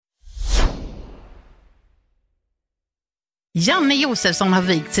Janne Josefsson har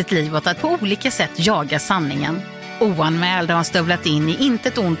vigt sitt liv åt att på olika sätt jaga sanningen. Oanmäld har han stövlat in i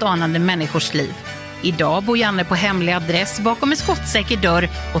intet ont anande människors liv. Idag bor Janne på hemlig adress bakom en skottsäker dörr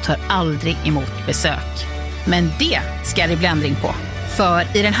och tar aldrig emot besök. Men det ska det bli ändring på.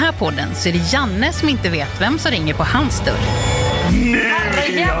 För i den här podden så är det Janne som inte vet vem som ringer på hans dörr.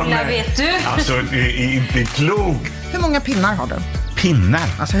 Nej, jävla vet du. Alltså, det är inte klokt. Hur många pinnar har du?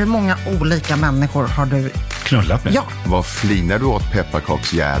 Pinnar? Alltså, hur många olika människor har du knullat med? Ja. Vad flinar du åt,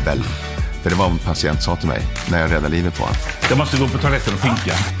 pepparkaksjävel? För det var en patient sa till mig när jag räddade livet på honom. Jag måste gå på toaletten och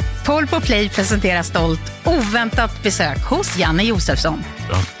pinka. 12 på Play presenterar stolt oväntat besök hos Janne Josefsson.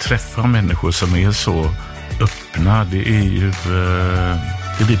 Jag träffar människor som är så öppna. Det är ju...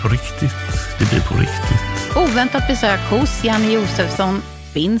 det blir på riktigt. Det blir på riktigt. Oväntat besök hos Janne Josefsson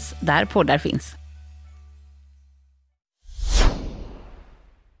finns där poddar finns.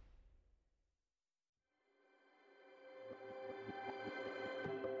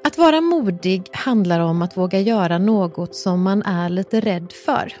 Att vara modig handlar om att våga göra något som man är lite rädd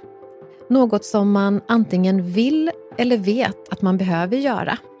för. Något som man antingen vill eller vet att man behöver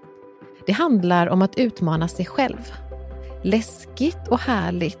göra. Det handlar om att utmana sig själv. Läskigt och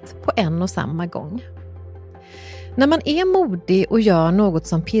härligt på en och samma gång. När man är modig och gör något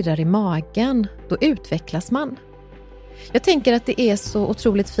som pirrar i magen, då utvecklas man. Jag tänker att det är så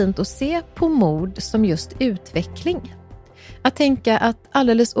otroligt fint att se på mod som just utveckling. Att tänka att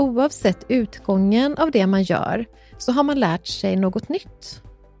alldeles oavsett utgången av det man gör så har man lärt sig något nytt.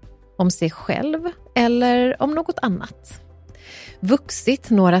 Om sig själv eller om något annat. Vuxit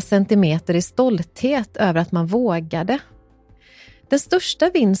några centimeter i stolthet över att man vågade. Den största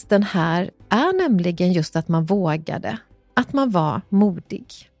vinsten här är nämligen just att man vågade. Att man var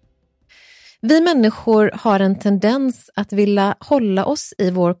modig. Vi människor har en tendens att vilja hålla oss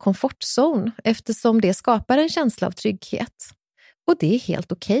i vår komfortzon eftersom det skapar en känsla av trygghet. Och det är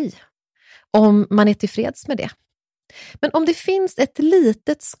helt okej. Om man är tillfreds med det. Men om det finns ett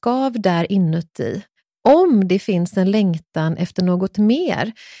litet skav där inuti, om det finns en längtan efter något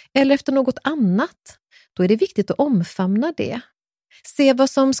mer eller efter något annat, då är det viktigt att omfamna det. Se vad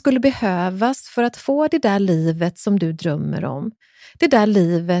som skulle behövas för att få det där livet som du drömmer om. Det där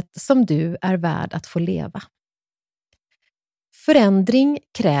livet som du är värd att få leva. Förändring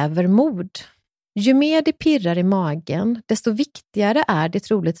kräver mod. Ju mer det pirrar i magen, desto viktigare är det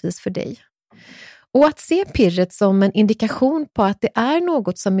troligtvis för dig. Och att se pirret som en indikation på att det är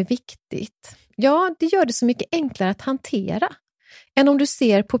något som är viktigt, ja, det gör det så mycket enklare att hantera än om du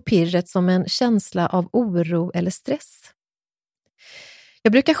ser på pirret som en känsla av oro eller stress.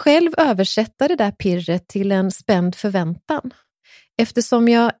 Jag brukar själv översätta det där pirret till en spänd förväntan. Eftersom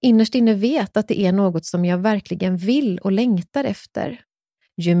jag innerst inne vet att det är något som jag verkligen vill och längtar efter.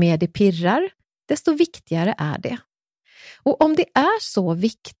 Ju mer det pirrar, desto viktigare är det. Och om det är så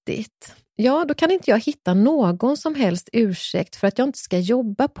viktigt, ja, då kan inte jag hitta någon som helst ursäkt för att jag inte ska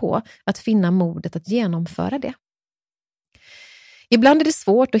jobba på att finna modet att genomföra det. Ibland är det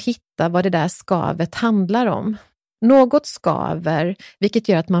svårt att hitta vad det där skavet handlar om. Något skaver, vilket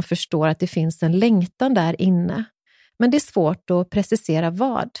gör att man förstår att det finns en längtan där inne. Men det är svårt att precisera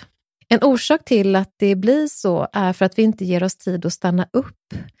vad. En orsak till att det blir så är för att vi inte ger oss tid att stanna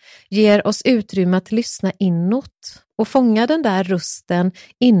upp. Ger oss utrymme att lyssna inåt och fånga den där rösten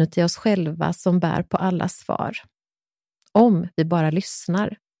inuti oss själva som bär på alla svar. Om vi bara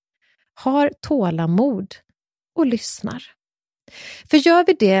lyssnar. Har tålamod och lyssnar. För gör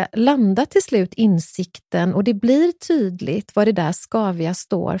vi det landar till slut insikten och det blir tydligt vad det där skaviga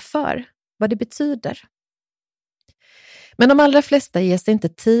står för, vad det betyder. Men de allra flesta ger sig inte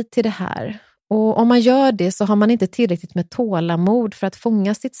tid till det här och om man gör det så har man inte tillräckligt med tålamod för att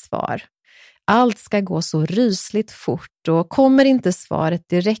fånga sitt svar. Allt ska gå så rysligt fort och kommer inte svaret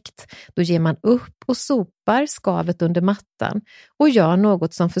direkt, då ger man upp och sopar skavet under mattan och gör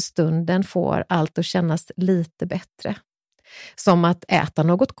något som för stunden får allt att kännas lite bättre. Som att äta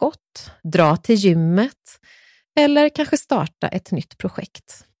något gott, dra till gymmet eller kanske starta ett nytt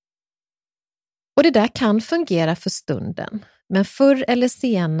projekt. Och det där kan fungera för stunden, men förr eller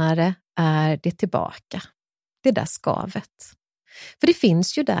senare är det tillbaka. Det där skavet. För det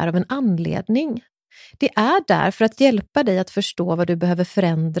finns ju där av en anledning. Det är där för att hjälpa dig att förstå vad du behöver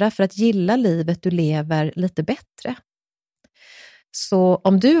förändra för att gilla livet du lever lite bättre. Så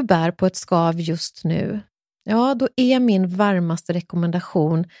om du bär på ett skav just nu, ja, då är min varmaste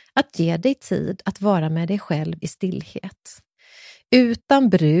rekommendation att ge dig tid att vara med dig själv i stillhet. Utan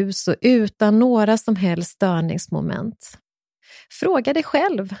brus och utan några som helst störningsmoment. Fråga dig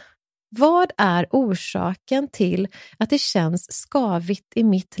själv, vad är orsaken till att det känns skavigt i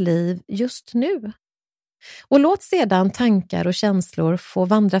mitt liv just nu? Och låt sedan tankar och känslor få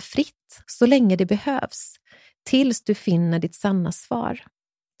vandra fritt så länge det behövs, tills du finner ditt sanna svar.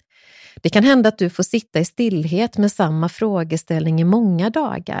 Det kan hända att du får sitta i stillhet med samma frågeställning i många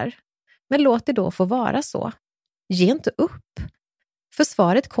dagar, men låt det då få vara så. Ge inte upp, för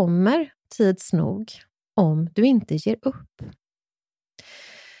svaret kommer tids nog om du inte ger upp.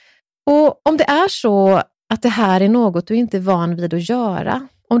 Och om det är så att det här är något du inte är van vid att göra,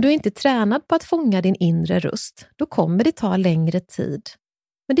 om du inte är tränad på att fånga din inre röst, då kommer det ta längre tid.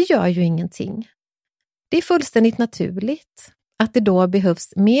 Men det gör ju ingenting. Det är fullständigt naturligt att det då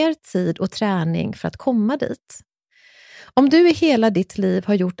behövs mer tid och träning för att komma dit. Om du i hela ditt liv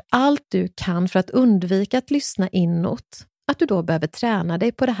har gjort allt du kan för att undvika att lyssna inåt, att du då behöver träna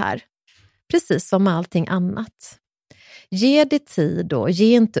dig på det här, precis som allting annat. Ge det tid och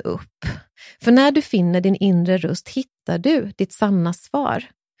ge inte upp. För när du finner din inre röst hittar du ditt sanna svar.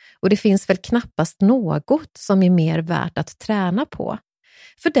 Och det finns väl knappast något som är mer värt att träna på.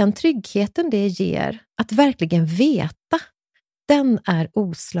 För den tryggheten det ger att verkligen veta, den är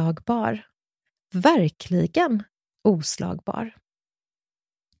oslagbar. Verkligen oslagbar.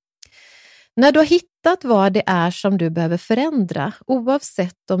 När du har hittat vad det är som du behöver förändra,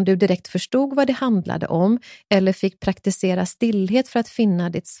 oavsett om du direkt förstod vad det handlade om eller fick praktisera stillhet för att finna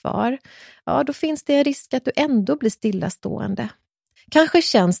ditt svar, ja, då finns det en risk att du ändå blir stillastående. Kanske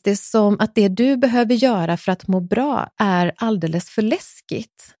känns det som att det du behöver göra för att må bra är alldeles för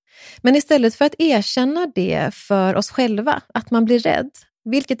läskigt. Men istället för att erkänna det för oss själva, att man blir rädd,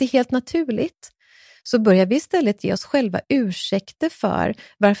 vilket är helt naturligt, så börjar vi istället ge oss själva ursäkter för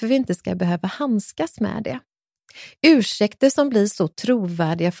varför vi inte ska behöva handskas med det. Ursäkter som blir så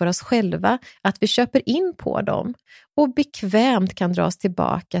trovärdiga för oss själva att vi köper in på dem och bekvämt kan dras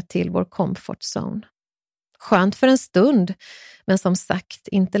tillbaka till vår comfort zone. Skönt för en stund, men som sagt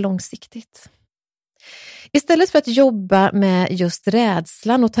inte långsiktigt. Istället för att jobba med just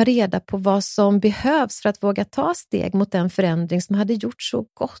rädslan och ta reda på vad som behövs för att våga ta steg mot den förändring som hade gjort så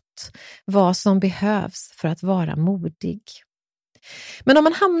gott, vad som behövs för att vara modig. Men om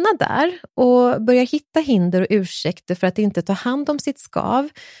man hamnar där och börjar hitta hinder och ursäkter för att inte ta hand om sitt skav,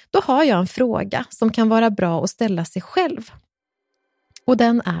 då har jag en fråga som kan vara bra att ställa sig själv. Och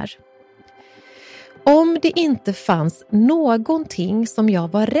den är: om det inte fanns någonting som jag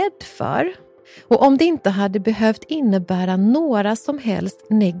var rädd för, och om det inte hade behövt innebära några som helst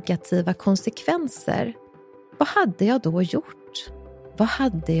negativa konsekvenser, vad hade jag då gjort? Vad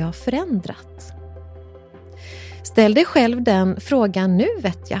hade jag förändrat? Ställ dig själv den frågan nu,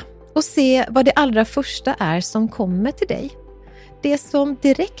 vet jag, och se vad det allra första är som kommer till dig. Det som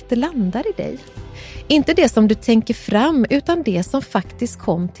direkt landar i dig. Inte det som du tänker fram, utan det som faktiskt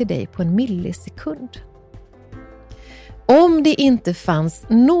kom till dig på en millisekund. Om det inte fanns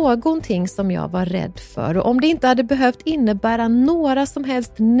någonting som jag var rädd för, och om det inte hade behövt innebära några som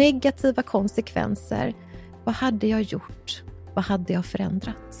helst negativa konsekvenser, vad hade jag gjort? Vad hade jag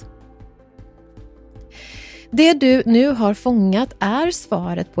förändrat? Det du nu har fångat är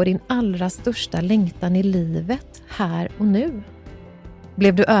svaret på din allra största längtan i livet, här och nu.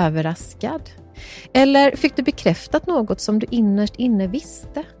 Blev du överraskad? Eller fick du bekräftat något som du innerst inne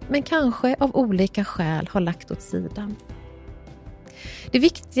visste, men kanske av olika skäl har lagt åt sidan? Det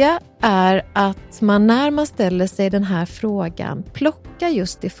viktiga är att man när man ställer sig den här frågan plockar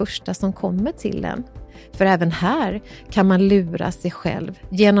just det första som kommer till en. För även här kan man lura sig själv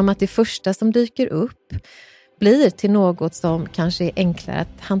genom att det första som dyker upp blir till något som kanske är enklare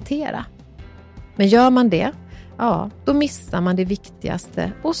att hantera. Men gör man det, ja, då missar man det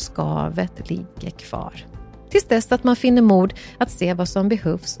viktigaste och skavet ligger kvar. Tills dess att man finner mod att se vad som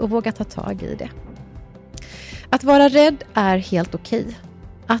behövs och våga ta tag i det. Att vara rädd är helt okej.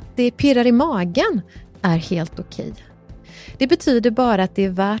 Att det pirrar i magen är helt okej. Det betyder bara att det är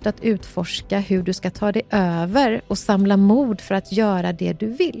värt att utforska hur du ska ta dig över och samla mod för att göra det du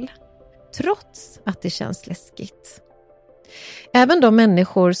vill. Trots att det känns läskigt. Även de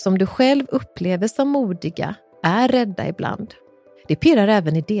människor som du själv upplever som modiga är rädda ibland. Det pirrar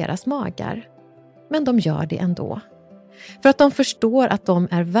även i deras magar. Men de gör det ändå. För att de förstår att de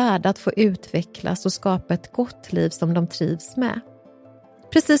är värda att få utvecklas och skapa ett gott liv som de trivs med.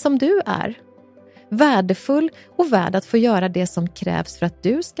 Precis som du är. Värdefull och värd att få göra det som krävs för att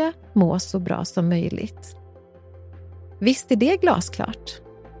du ska må så bra som möjligt. Visst är det glasklart?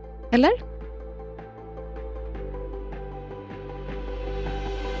 Eller?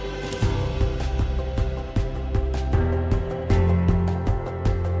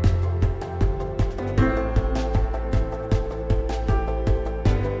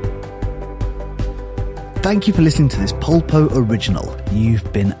 Thank you for listening to this Polpo original.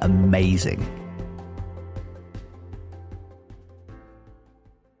 You've been amazing.